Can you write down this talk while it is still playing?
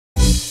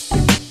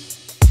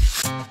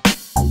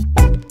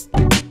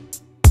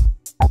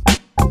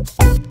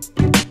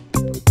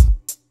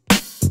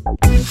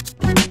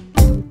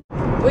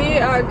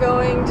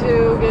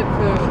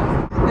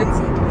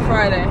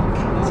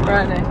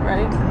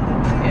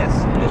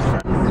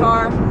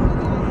Car.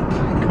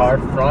 Car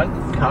front,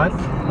 cunt.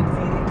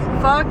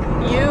 Fuck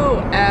you,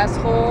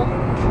 asshole.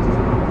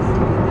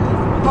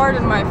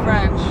 Pardon my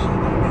French.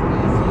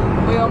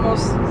 We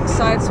almost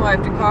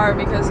sideswiped a car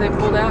because they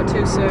pulled out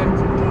too soon.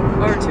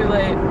 Or too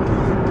late.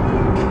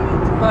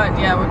 But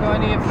yeah, we're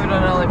going to get food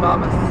on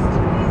Alibaba.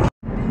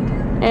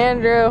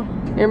 Andrew,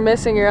 you're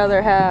missing your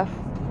other half.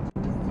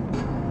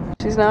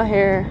 She's not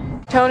here.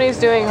 Tony's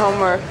doing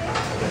homework.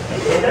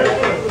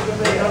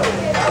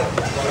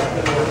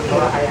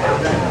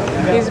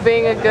 He's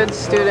being a good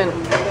student.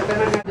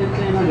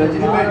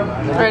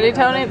 Ready,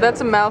 Tony?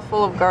 That's a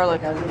mouthful of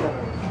garlic. And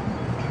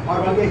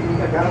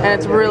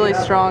it's really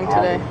strong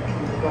today.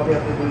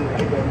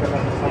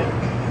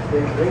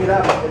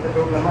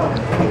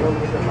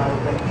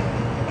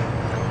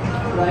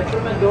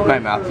 My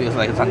mouth feels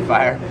like it's on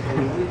fire.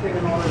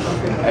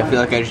 I feel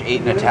like I just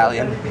ate an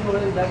Italian.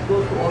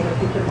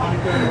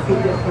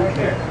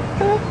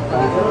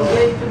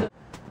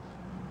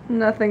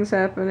 Nothing's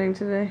happening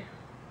today.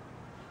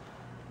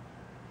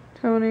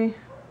 Tony,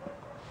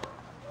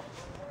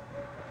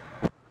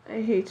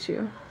 I hate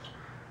you.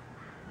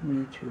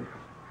 Me too.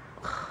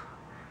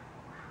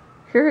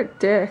 You're a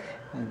dick.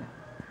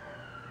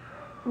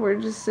 We're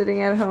just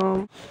sitting at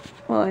home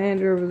while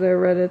Andrew over there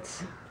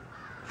Reddits.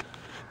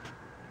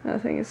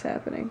 Nothing is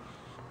happening.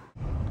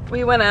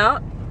 We went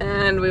out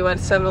and we went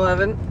to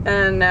 7-Eleven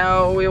and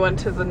now we went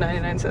to the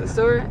 99-cent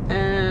store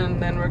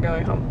and then we're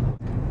going home.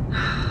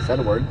 Is that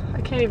a word?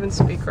 I can't even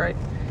speak right.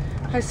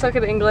 I suck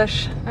at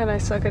English and I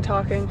suck at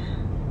talking.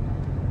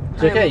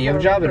 It's okay, you have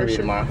a job interview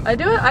tomorrow. I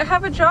do. I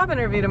have a job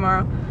interview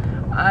tomorrow.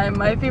 I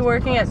might be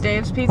working at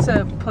Dave's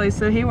Pizza place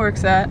that he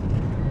works at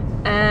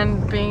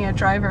and being a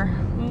driver.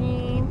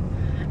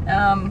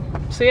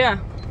 So yeah.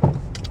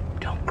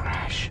 Don't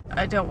crash.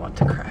 I don't want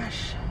to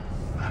crash.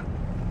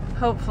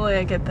 Hopefully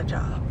I get the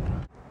job.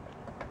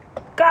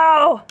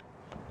 Go!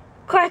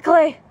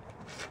 Quickly!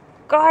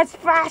 Go as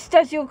fast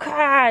as you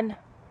can!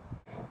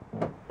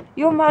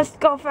 You must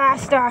go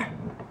faster!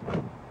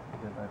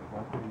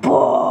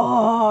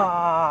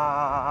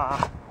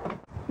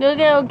 Look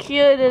how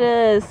cute it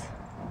is.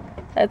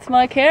 That's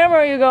my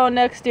camera you're going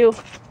next to.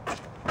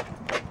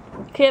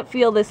 Can't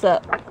feel this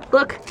up.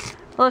 Look,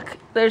 look,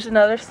 there's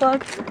another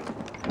slug.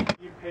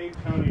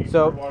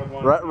 So,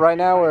 right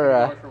now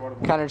we're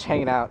kind of just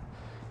hanging out,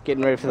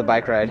 getting ready for the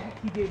bike ride.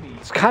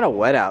 It's kind of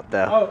wet out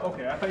though. Oh,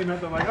 okay. I thought you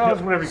meant that like, oh,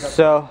 it's whenever you cut.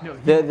 So,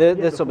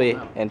 this will be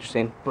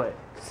interesting.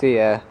 See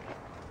how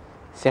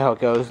it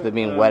goes with it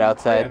being wet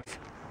outside.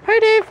 Hi,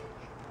 Dave.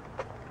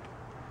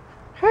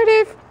 Hi,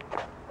 Dave.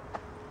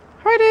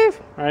 Hi,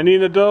 Dave. I need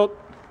an adult.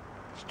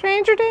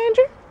 Stranger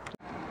danger.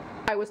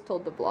 I was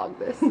told to vlog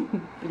this.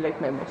 You like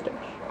my mustache?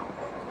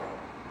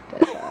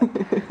 That's hot.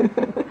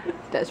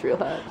 That's real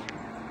hot.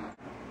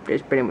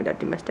 There's Brennan without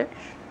the mustache.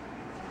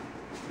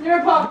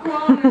 Your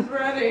popcorn is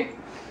ready.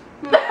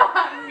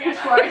 Guess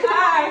what? It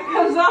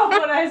comes off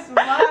when I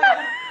smile.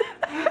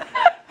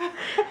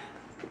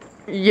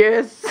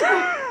 Yes.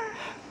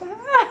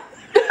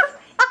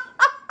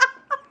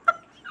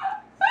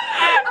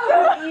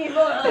 So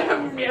evil.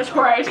 Yes,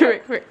 Christ.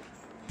 Correct.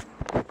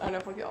 I don't know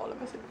if we'll get all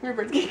of us. We're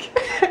bird geek.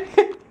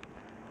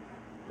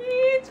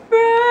 It's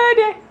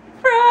Friday.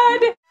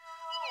 Friday.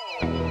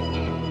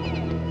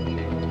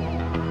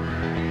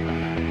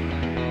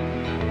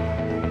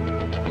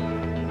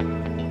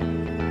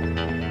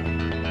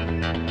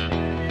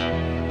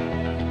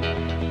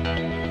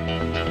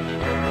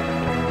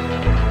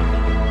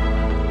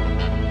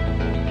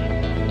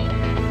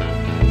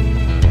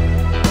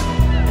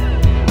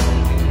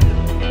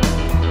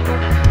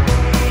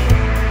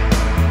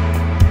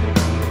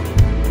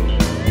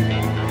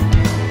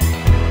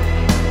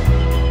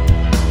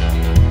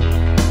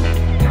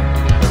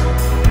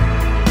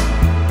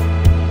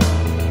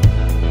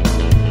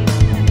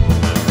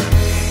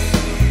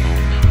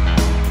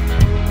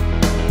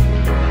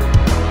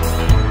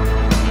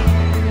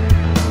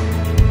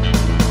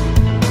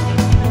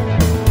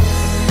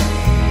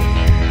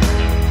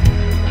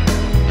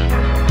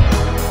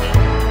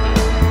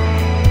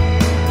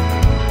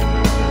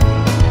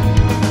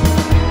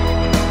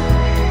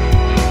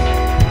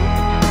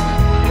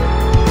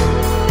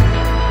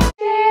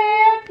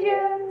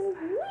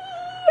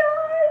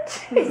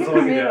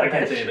 I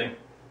can't say anything.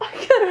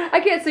 I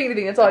can't say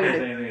anything, that's all you do. I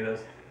can't say anything he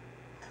does.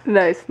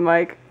 Nice,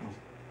 Mike.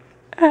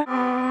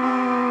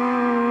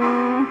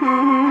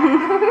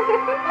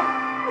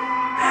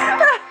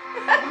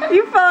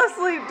 You fell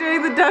asleep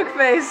doing the duck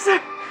face.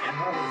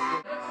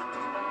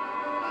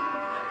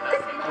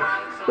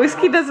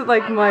 Whiskey doesn't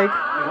like Mike.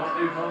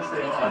 It won't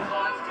stay on.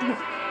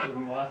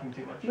 I'm laughing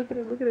too much. Look at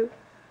it, look at it.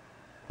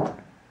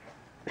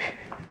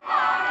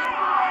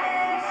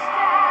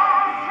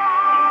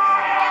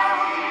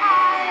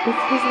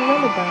 It's his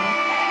lullaby.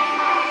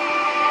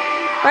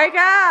 Wake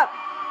up!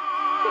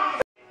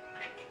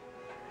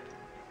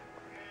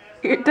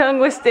 Your tongue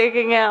was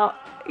sticking out.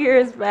 You're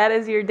as bad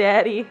as your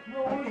daddy.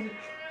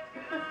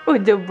 Oh,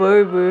 the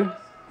baby.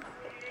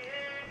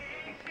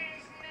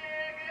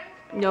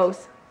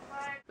 Nose.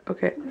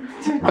 Okay.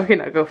 Okay,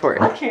 now go for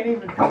it. I can't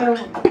even film.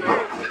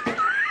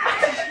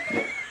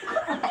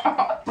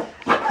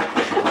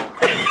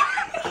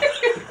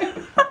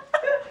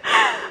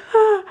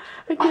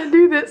 I can't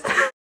do this.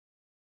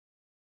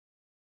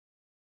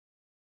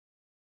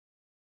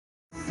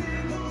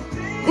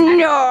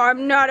 No,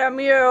 I'm not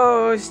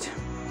amused.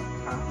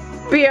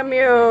 Be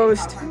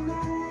amused.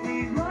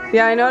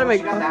 Yeah, I know how to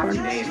make popcorn.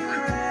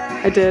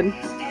 I did.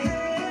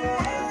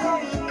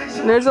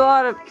 There's a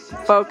lot of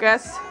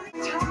focus.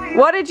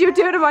 What did you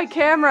do to my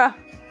camera?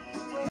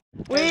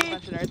 We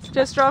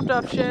just dropped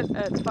off shit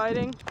at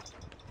Fighting.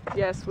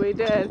 Yes, we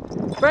did.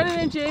 Brendan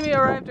and Jamie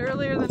arrived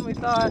earlier than we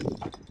thought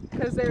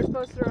because they were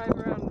supposed to arrive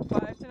around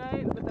 5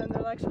 tonight, but then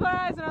they're like,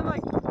 surprise! And I'm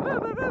like, blah, blah,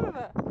 blah, blah,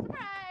 blah.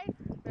 Surprise!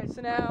 Right,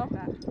 so now,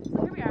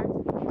 here we are.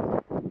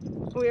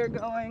 We are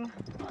going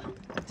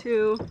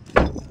to,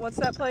 what's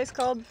that place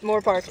called?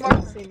 Moorpark.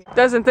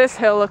 Doesn't this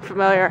hill look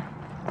familiar?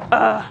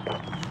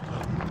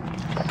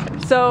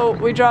 So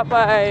we dropped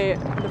by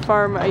the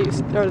farm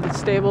or the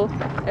stable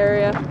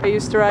area I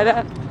used to ride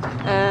at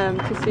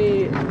to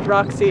see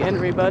Roxy and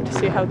Reba, to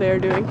see how they're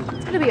doing.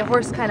 It's gonna be a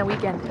horse kind of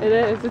weekend. It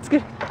is, it's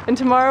good. And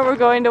tomorrow we're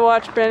going to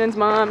watch Brennan's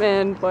mom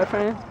and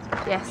boyfriend.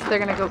 Yes, they're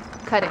gonna go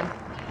cutting.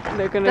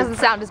 They're gonna. Doesn't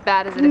sound as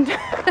bad as it is.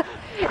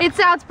 It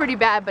sounds pretty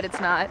bad, but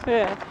it's not.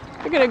 Yeah,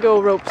 we're gonna go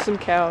rope some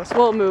cows.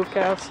 Well, move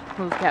cows.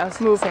 Move cows.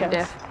 Move Same cows.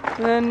 diff.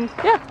 And then,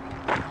 yeah.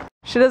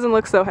 She doesn't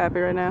look so happy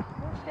right now.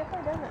 She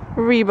definitely doesn't.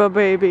 Reba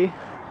baby.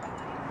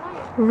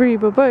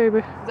 Reba baby.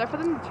 Is that for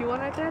them to chew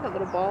on right there? That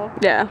little ball?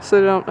 Yeah, so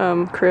they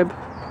don't crib.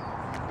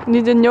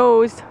 Need the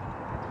nose.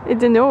 It's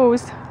the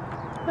nose.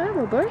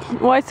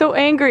 Why so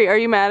angry? Are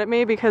you mad at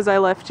me because I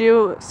left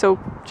you so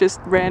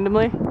just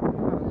randomly?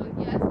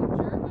 Yes, I'm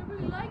sure. I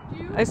really liked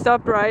you. I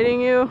stopped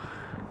riding you.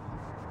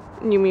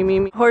 You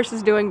me. Horse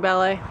is doing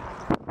ballet.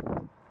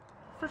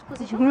 First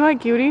position. Isn't that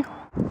cutie?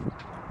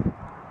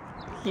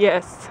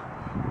 Yes.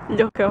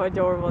 Look how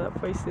adorable that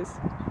face is.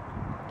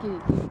 Kitty.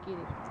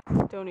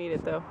 Don't eat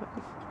it though.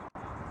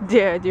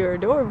 Dad, you're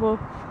adorable.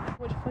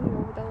 What's funny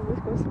over that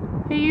little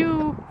whiskers? Hey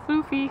you,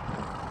 Floofy.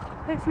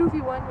 Hey,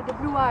 floofy one with the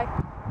blue eye.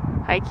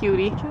 Hi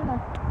cutie.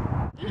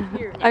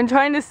 Here. I'm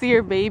trying to see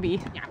your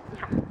baby.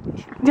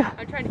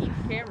 I'm trying to eat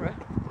the camera.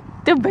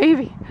 The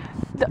baby.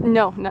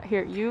 No, not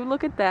here. You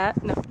look at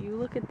that. No, you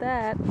look at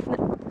that.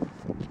 No.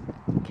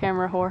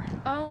 Camera whore.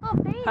 Oh,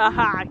 baby.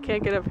 Haha, I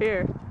can't get up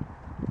here.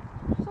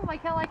 So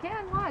like hell I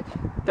can. Watch.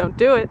 Don't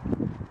do it.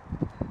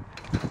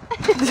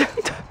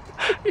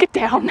 Get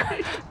down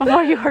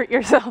before you hurt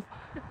yourself.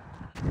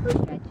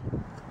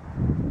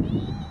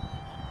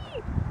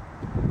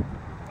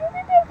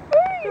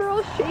 You're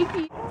all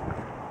shaky.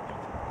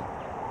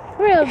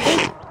 Real big.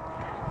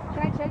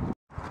 Should I check?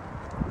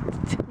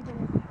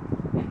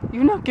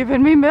 You're not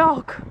giving me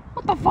milk.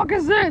 What the fuck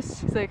is this?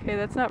 She's like, hey,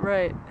 that's not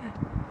right.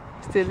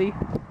 Silly.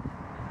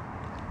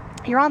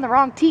 You're on the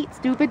wrong teat,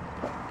 stupid.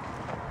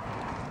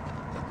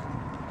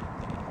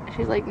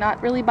 She's like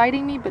not really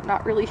biting me, but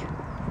not really.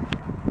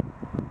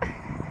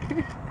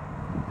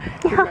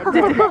 Blah,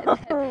 blah, blah.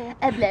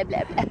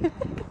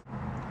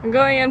 I'm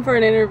going in for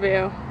an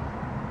interview.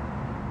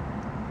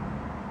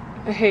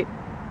 I hate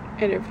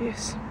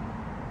interviews.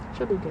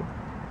 She'll be good.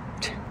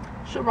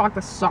 She'll rock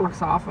the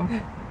socks off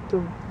him.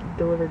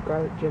 Delivered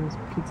garlic Jim's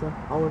pizza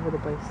all over the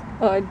place.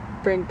 Oh, I'd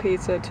bring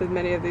pizza to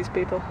many of these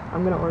people.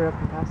 I'm gonna order up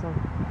and pass on.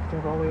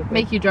 Drive all the way up there.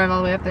 Make you drive all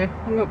the way up there.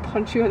 I'm gonna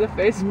punch you in the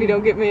face if you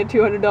don't get me a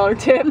 $200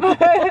 tip.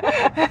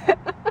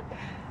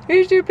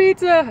 Here's your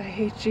pizza. I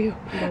hate you.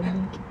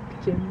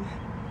 Jim's.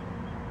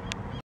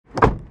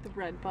 The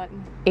red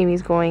button.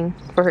 Amy's going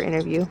for her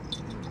interview.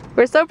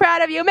 We're so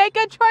proud of you. Make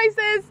good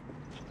choices.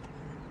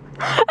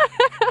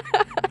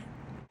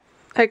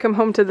 I come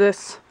home to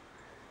this.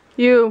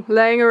 You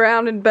laying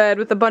around in bed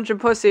with a bunch of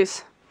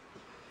pussies.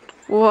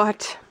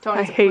 What?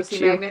 I hate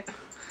you. Magnet.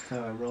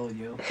 So I roll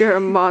you. You're a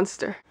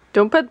monster.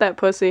 Don't pet that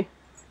pussy.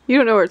 You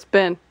don't know where it's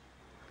been.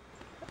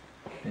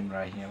 Been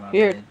right here.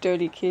 You're a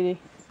dirty kitty.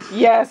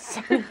 Yes.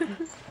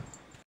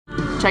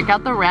 Check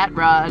out the rat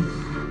rod.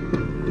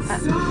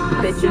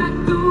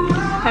 Bitchin'.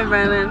 Hi,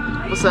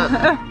 Rylan. What's up?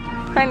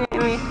 Hi,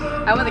 Amy.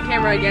 I want the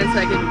camera again so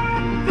I can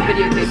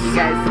videotape you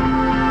guys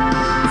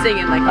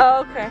singing like.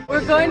 Oh, okay.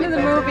 We're going to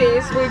the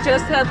movies. We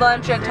just had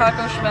lunch at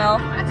Taco Schmel.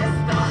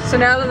 So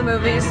now to the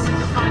movies.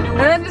 And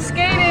then to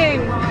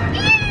skating.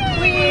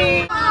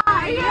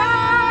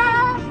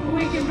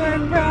 We can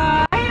burn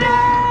brighter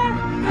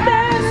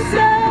than the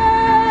sun.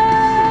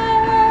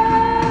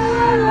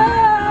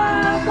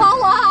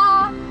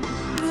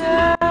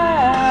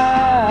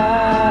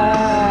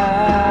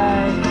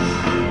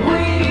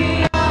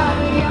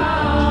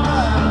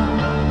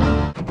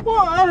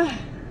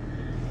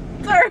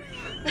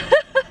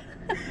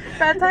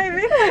 Bad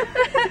timing.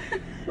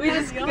 We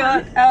just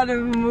got out of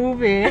a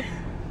movie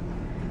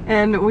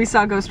and we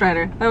saw Ghost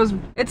Rider.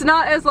 It's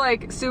not as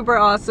like super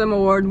awesome,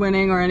 award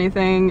winning or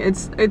anything.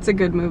 It's a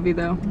good movie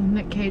though.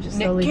 Nick Cage is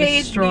slowly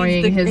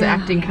destroying his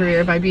acting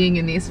career by being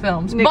in these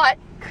films. Nick But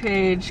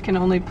Cage can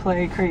only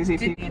play crazy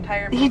people.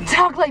 he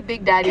talked like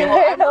Big Daddy.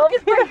 I'm looking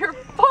for your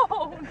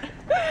phone.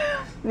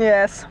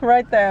 Yes,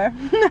 right there.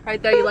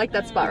 Right there, you like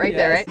that spot right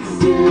there, right?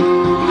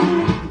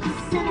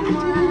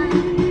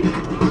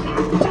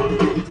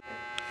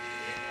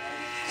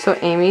 So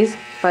Amy's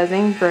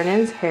fuzzing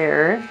Vernon's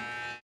hair.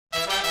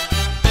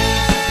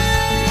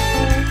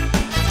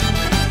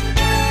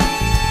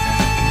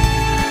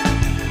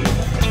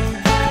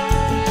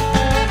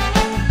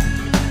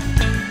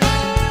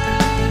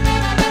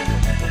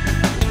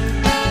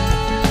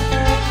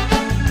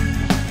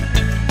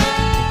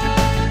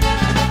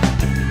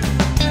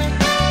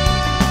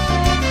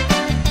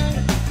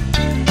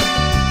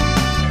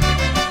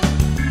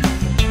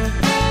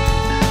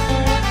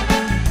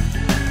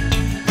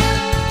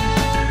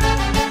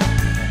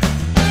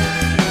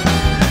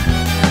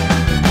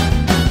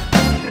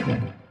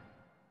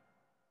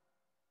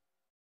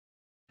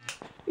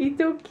 He's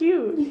so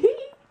cute.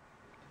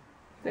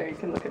 There, you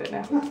can look at it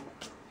now.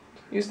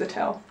 Use the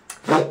towel.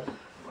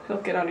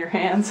 He'll get on your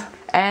hands.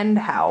 And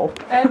how?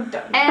 And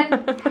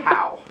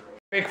how?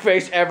 Big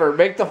face ever.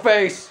 Make the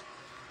face.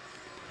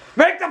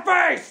 Make the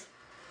face.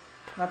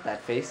 Not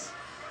that face.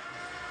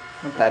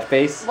 Not that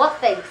face. What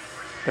face?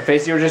 The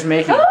face you were just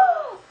making.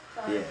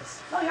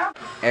 Yes. Oh, yeah.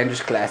 Andrew's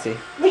classy.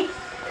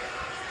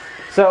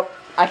 So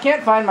I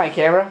can't find my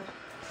camera.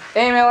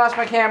 Amy, I lost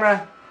my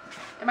camera.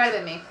 It might have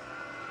been me.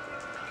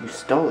 You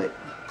stole it.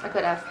 I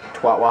could have.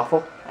 Twat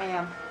waffle. I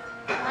am.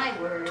 My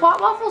word. Twat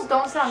waffles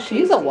don't sound tasty.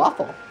 She's a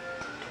waffle.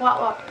 Twat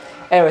waffle.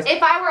 Anyways,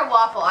 If I were a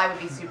waffle, I would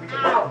be super tasty.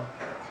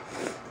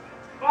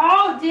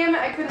 Oh, damn it,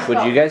 I couldn't would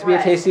spell you guys be a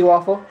breast. tasty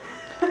waffle?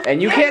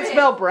 And you can't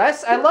spell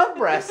breasts? I love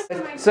breasts.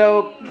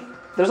 So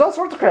there's all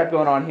sorts of crap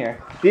going on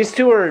here. These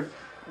two are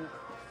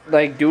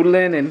like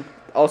doodling and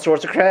all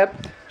sorts of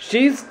crap.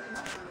 She's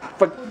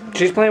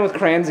playing with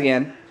crayons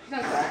again. She's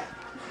not crack.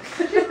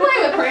 She's playing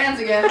with crayons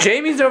again.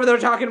 Jamie's over there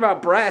talking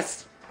about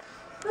breasts.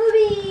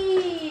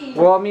 Booby!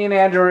 Well, me and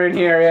Andrew are in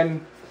here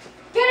and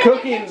Get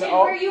cooking in the kitchen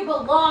all- where you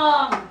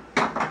belong!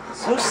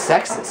 so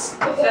sexist.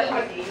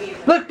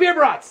 Look, beer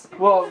brats.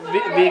 Well,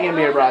 vegan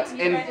beer brats.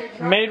 And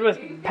Made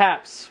with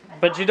Paps,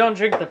 but you don't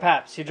drink the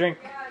Paps. You drink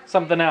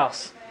something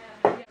else.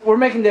 we're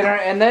making dinner,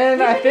 and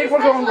then I think we're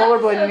going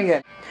rollerblading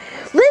again.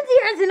 Lindsay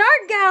has an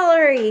art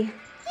gallery!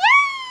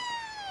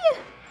 Yay!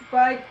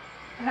 Bike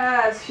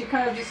has. She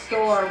kind of just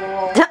stole our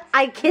wall.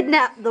 I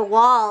kidnapped the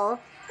wall.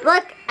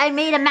 Look, I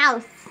made a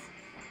mouse.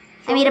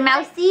 I made a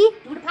mousey.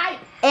 Do the pipe.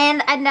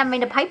 And I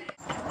made a pipe.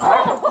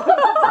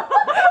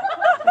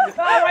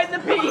 Right in the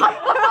pee.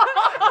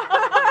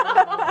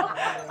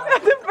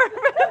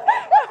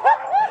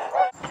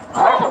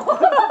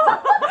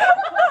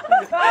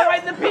 Right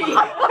in the pee.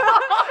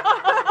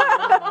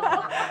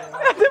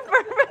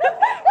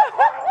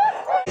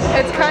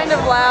 It's kind of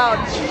loud.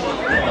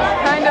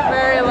 Kind of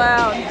very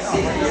loud.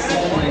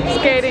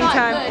 Skating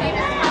time.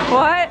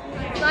 What?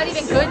 It's not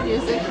even good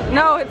music.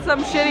 No, it's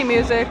some shitty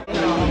music.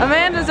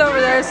 Amanda's over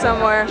there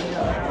somewhere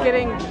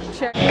getting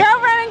checked. Go,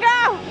 Brennan,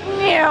 go!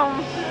 Meow.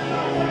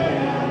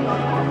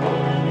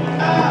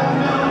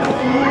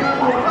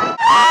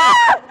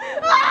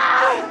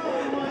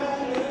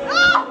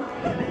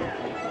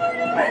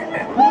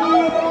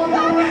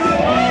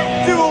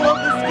 Duel of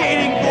the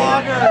skating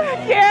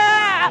vlogger.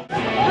 Yeah!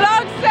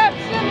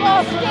 Vlogception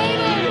while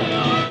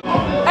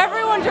skating!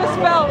 Everyone just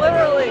fell,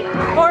 literally.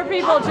 4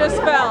 people just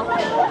fell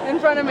in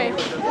front of me.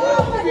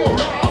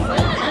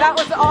 That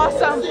was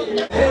awesome.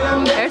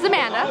 There's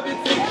Amanda.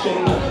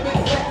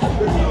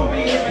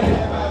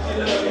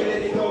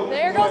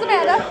 There goes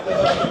Amanda.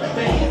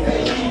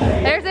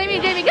 There's Amy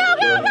and Jamie. Go,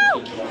 go, go!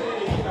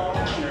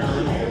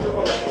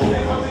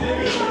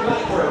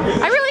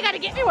 I really gotta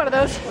get me one of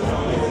those.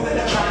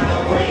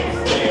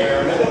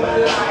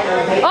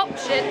 Oh,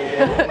 shit.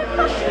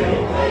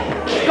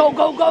 Go,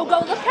 go, go, go.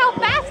 Look how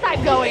fast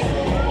I'm going.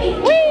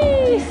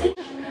 Whee!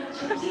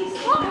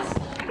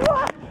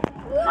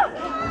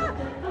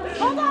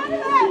 Hold on to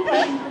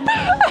that.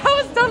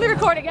 I was totally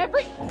recording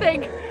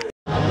everything.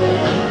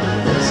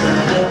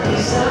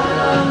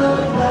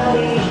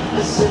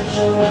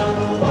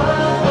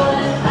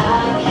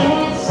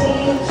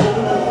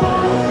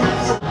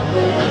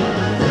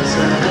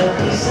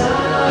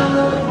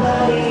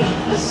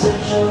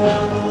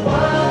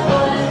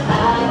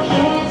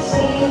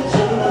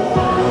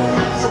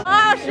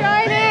 Oh,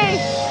 shiny!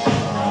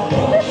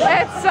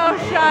 It's so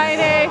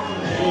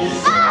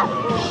shiny!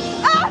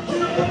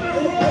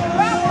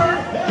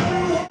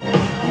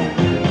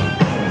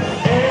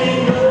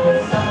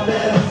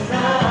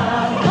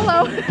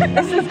 Hello.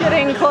 This is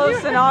getting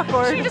close and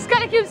awkward. She just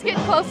kind of keeps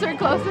getting closer and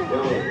closer.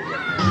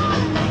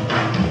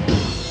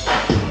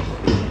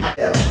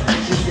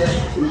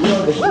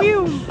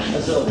 Phew.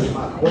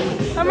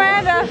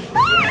 Amanda!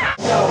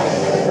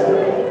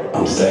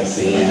 I'm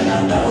sexy and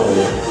I know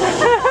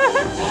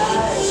it.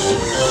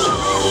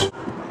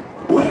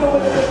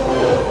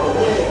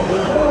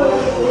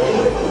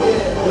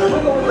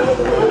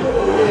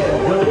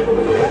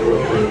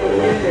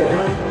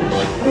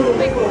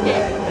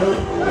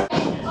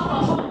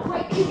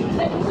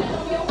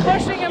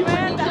 Pushing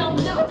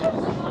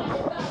Amanda!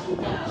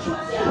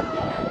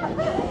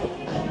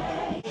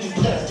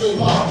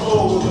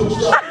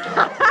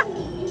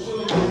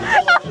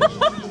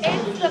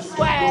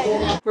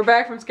 We're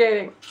back from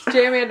skating.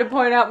 Jamie had to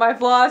point out my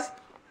flaws,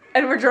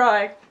 and we're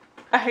drawing.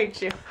 I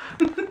hate you.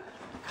 That's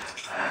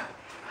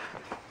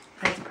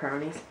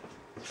pepperonis.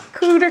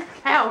 Cooter.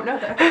 Ow, no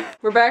that.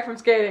 We're back from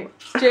skating.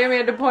 Jamie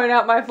had to point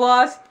out my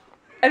flaws,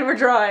 and we're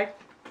drawing.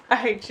 I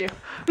hate you.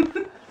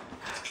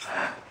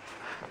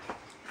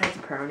 That's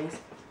pepperonis.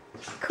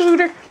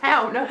 Cooter.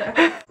 Ow, no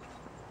that.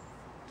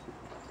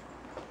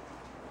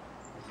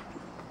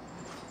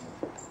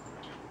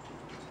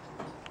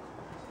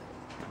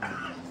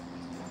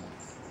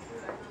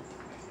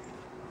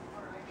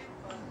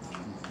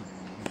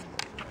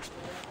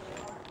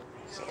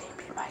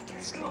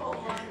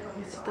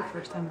 This is the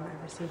first time I've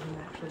ever seen him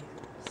actually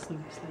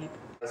sleep.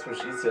 That's what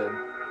she said.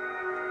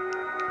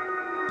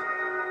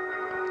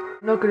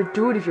 I'm not gonna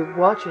do it if you're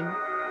watching.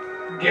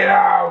 Get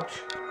out!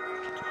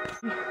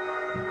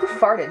 Who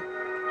farted?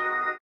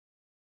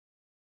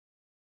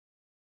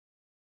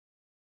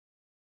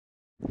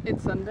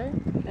 It's Sunday,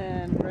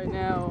 and right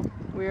now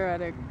we are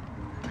at a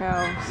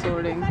cow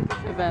sorting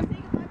event.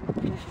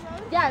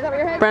 Yeah, is that what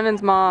your head?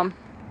 Brennan's mom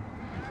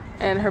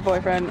and her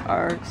boyfriend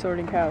are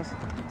sorting cows.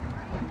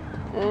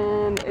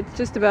 And it's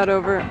just about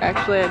over.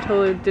 Actually, I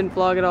totally didn't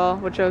vlog at all,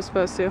 which I was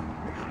supposed to.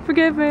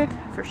 Forgive me.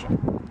 For sure.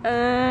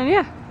 And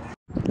yeah.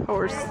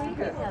 Horse.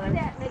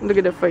 Look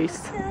at her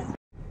face.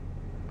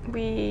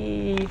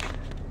 We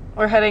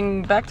are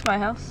heading back to my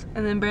house,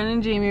 and then Brandon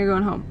and Jamie are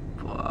going home.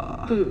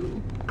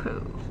 Poo.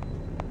 Poo.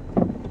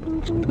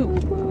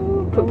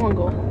 Put one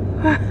goal.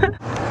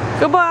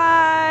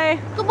 Goodbye!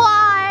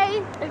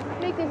 Goodbye!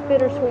 Make this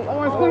bittersweet. I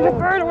want to squeeze your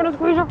face. I want to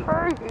squeeze your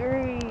face.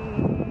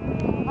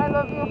 I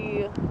love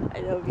you. I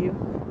love you.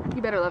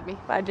 You better love me.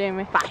 Bye,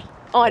 Jamie. Bye.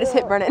 Oh, I just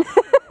hit Brennan.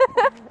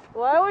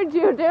 Why would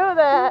you do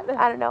that?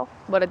 I don't know.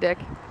 What a dick.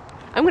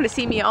 I'm gonna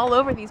see me all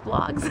over these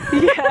vlogs.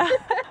 Yeah.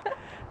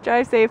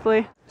 Drive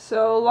safely.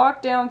 So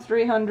lockdown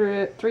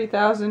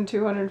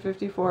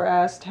 3,254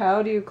 asked,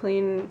 how do I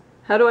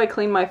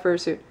clean my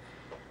fursuit?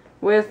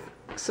 With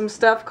some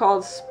stuff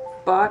called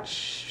spot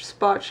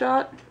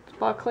shot,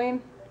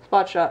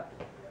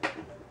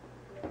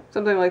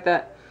 something like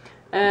that,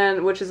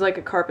 and which is like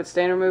a carpet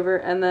stain remover,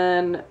 and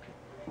then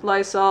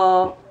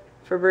Lysol,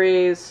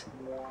 Febreze,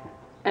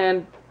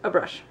 and a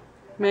brush.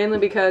 Mainly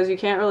because you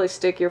can't really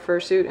stick your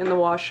fursuit in the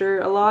washer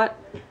a lot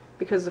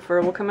because the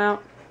fur will come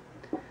out.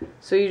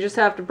 So you just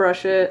have to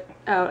brush it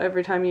out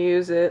every time you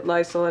use it,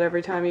 Lysol it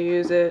every time you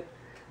use it,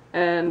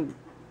 and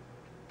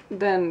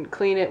then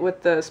clean it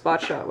with the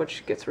spot shot,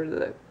 which gets rid of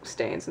the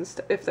stains and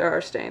if there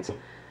are stains.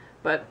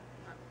 But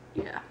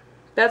yeah,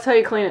 that's how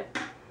you clean it.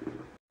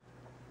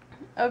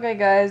 Okay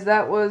guys,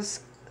 that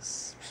was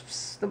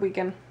the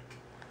weekend,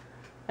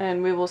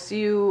 and we will see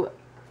you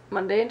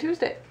Monday and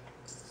Tuesday.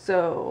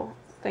 So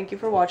thank you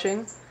for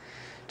watching.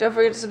 Don't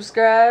forget to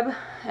subscribe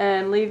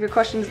and leave your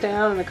questions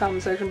down in the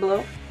comment section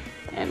below,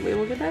 and we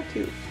will get back to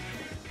you.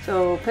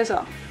 So piss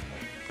off.